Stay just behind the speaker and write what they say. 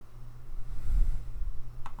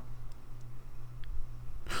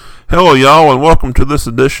Hello, y'all, and welcome to this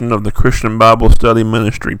edition of the Christian Bible Study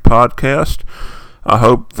Ministry podcast. I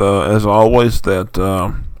hope, as always, that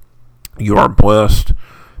you are blessed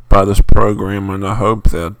by this program, and I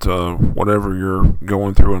hope that whatever you're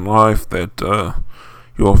going through in life, that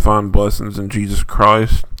you will find blessings in Jesus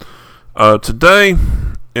Christ. Today,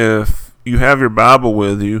 if you have your Bible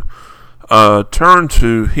with you, turn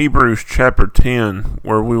to Hebrews chapter 10,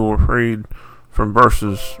 where we will read from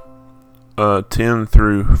verses 10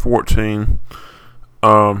 through 14.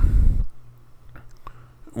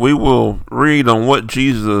 We will read on what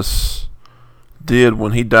Jesus did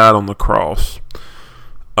when he died on the cross.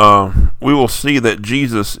 We will see that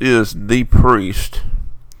Jesus is the priest.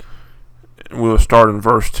 We will start in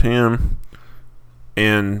verse 10.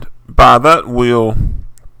 And by that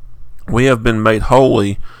we have been made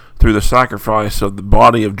holy through the sacrifice of the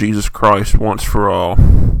body of Jesus Christ once for all.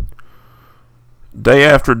 Day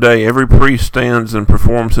after day, every priest stands and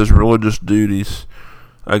performs his religious duties.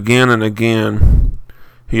 Again and again,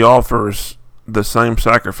 he offers the same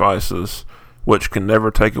sacrifices, which can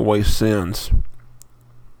never take away sins.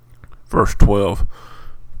 Verse 12.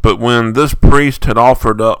 But when this priest had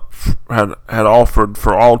offered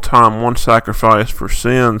for all time one sacrifice for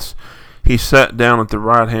sins, he sat down at the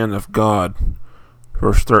right hand of God.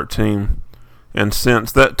 Verse 13. And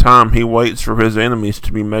since that time he waits for his enemies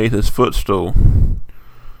to be made his footstool.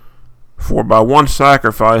 For by one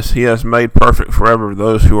sacrifice he has made perfect forever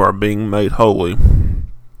those who are being made holy.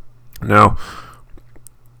 Now,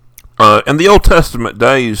 in the Old Testament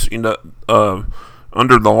days, under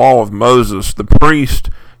the law of Moses, the priest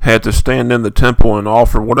had to stand in the temple and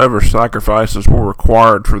offer whatever sacrifices were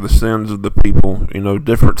required for the sins of the people.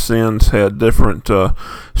 Different sins had different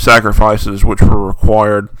sacrifices which were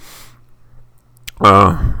required.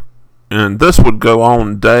 And this would go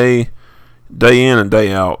on day in and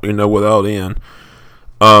day out, without end.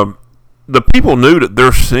 The people knew that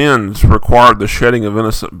their sins required the shedding of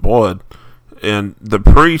innocent blood, and the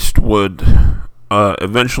priest would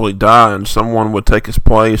eventually die, and someone would take his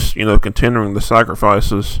place, continuing the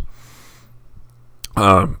sacrifices.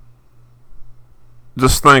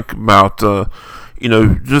 Just think about,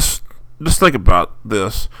 just think about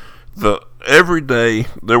this. Every day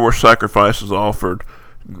there were sacrifices offered.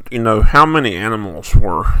 How many animals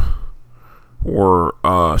were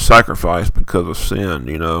sacrificed because of sin?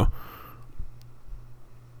 It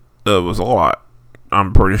was a lot.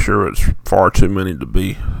 I'm pretty sure it's far too many to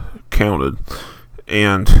be counted.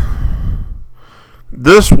 And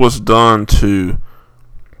this was done to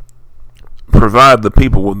provide the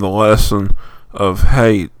people with the lesson of,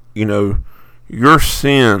 hey, your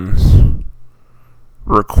sins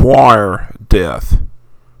require death.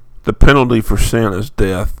 The penalty for sin is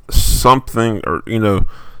death. Something or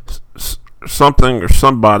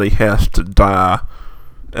somebody has to die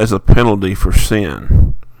as a penalty for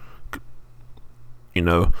sin.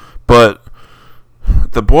 But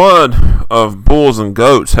the blood of bulls and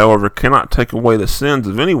goats, however, cannot take away the sins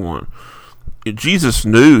of anyone. Jesus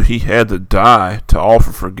knew he had to die to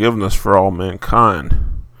offer forgiveness for all mankind.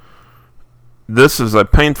 This is a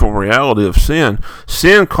painful reality of sin.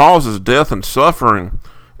 Sin causes death and suffering,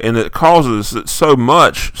 and it causes it so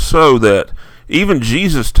much so that even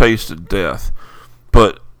Jesus tasted death.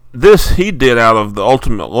 But this he did out of the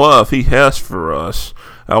ultimate love he has for us,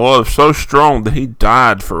 a love so strong that he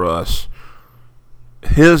died for us.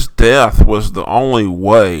 His death was the only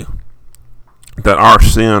way that our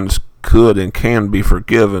sins could and can be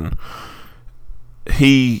forgiven.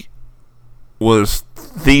 He was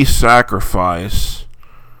the sacrifice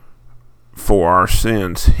for our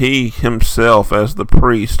sins. He himself, as the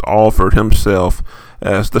priest, offered himself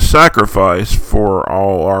as the sacrifice for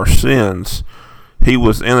all our sins. He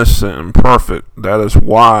was innocent and perfect. That is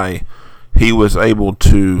why he was able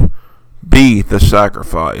to be the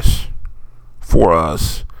sacrifice for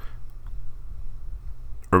us.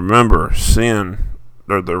 Remember, sin,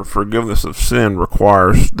 or the forgiveness of sin,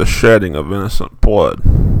 requires the shedding of innocent blood.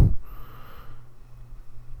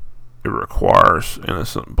 It requires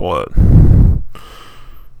innocent blood.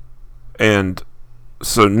 And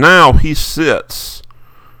so now he sits,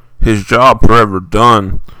 his job forever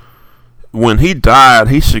done. When he died,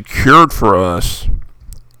 he secured for us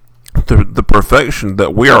the perfection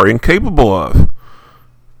that we are incapable of.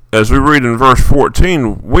 As we read in verse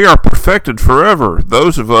 14, we are perfected forever,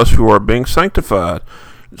 those of us who are being sanctified.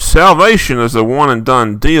 Salvation is a one and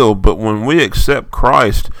done deal, but when we accept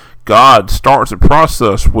Christ, God starts a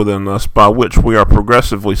process within us by which we are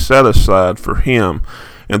progressively set aside for Him.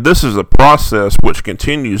 And this is a process which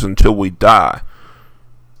continues until we die.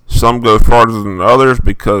 Some go farther than others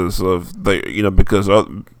because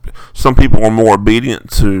some people are more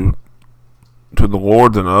obedient to to the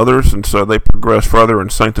Lord than others, and so they progress further in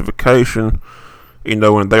sanctification,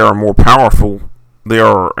 and they are more powerful. They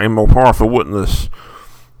are a more powerful witness,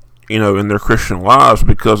 in their Christian lives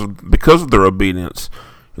because of their obedience.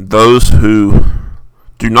 Those who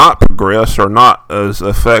do not progress are not as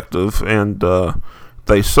effective, and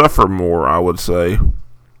they suffer more, I would say.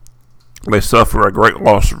 They suffer a great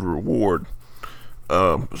loss of reward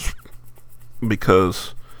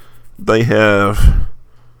because they have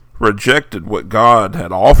rejected what God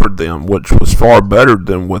had offered them, which was far better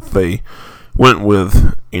than what they went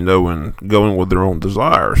with, and going with their own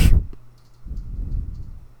desires.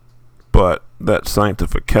 But that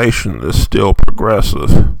sanctification is still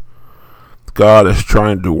progressive. God is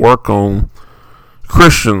trying to work on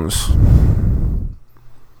Christians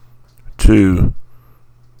to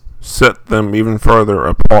set them even further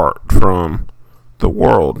apart from the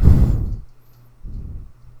world.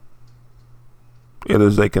 It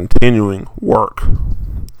is a continuing work.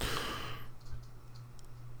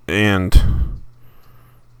 And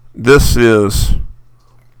this is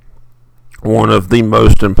one of the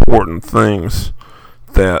most important things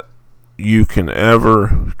that you can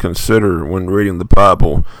ever consider when reading the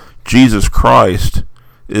Bible. Jesus Christ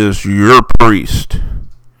is your priest.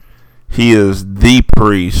 He is the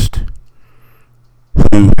priest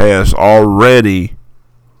who has already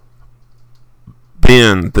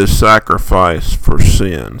been the sacrifice for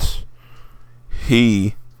sins.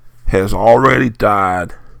 He has already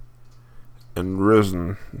died and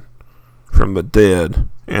risen from the dead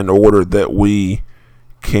in order that we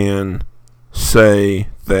can say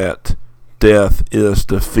that death is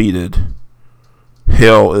defeated.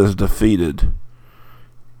 Hell is defeated.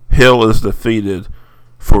 Hell is defeated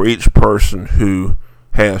for each person who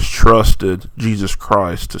has trusted Jesus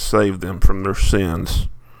Christ to save them from their sins.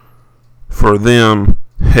 For them,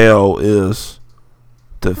 hell is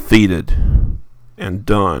defeated and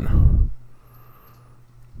done.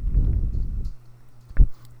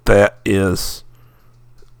 That is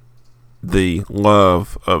the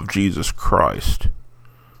love of Jesus Christ.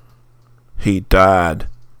 He died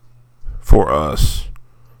for us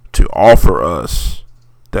to offer us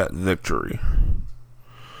that victory.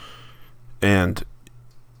 And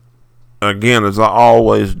again, as I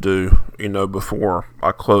always do, before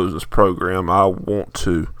I close this program, I want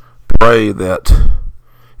to pray that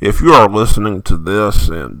if you are listening to this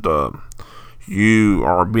and you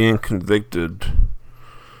are being convicted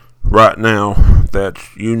right now that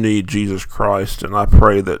you need Jesus Christ, and I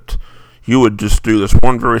pray that you would just do this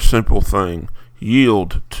one very simple thing: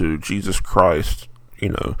 yield to Jesus Christ.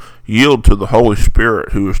 Yield to the Holy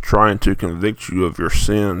Spirit, who is trying to convict you of your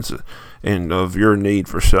sins and of your need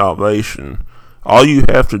for salvation. All you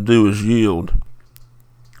have to do is yield.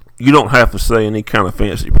 You don't have to say any kind of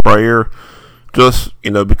fancy prayer. Just,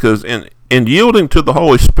 because in yielding to the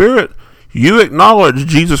Holy Spirit, you acknowledge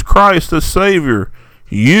Jesus Christ as Savior.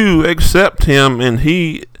 You accept Him, and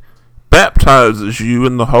He baptizes you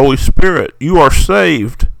in the Holy Spirit. You are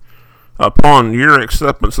saved upon your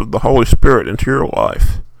acceptance of the Holy Spirit into your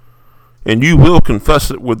life. And you will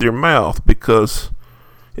confess it with your mouth, because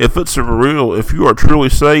if you are truly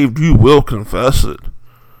saved, you will confess it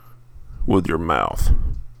with your mouth.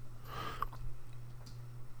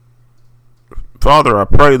 Father, I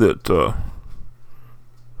pray that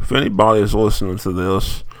if anybody is listening to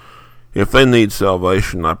this, if they need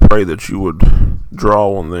salvation, I pray that you would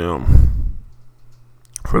draw on them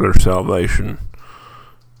for their salvation.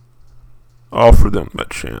 Offer them that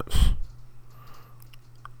chance.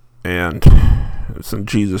 And it's in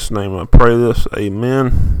Jesus' name I pray this.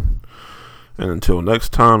 Amen. And until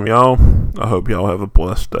next time, y'all, I hope y'all have a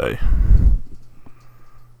blessed day.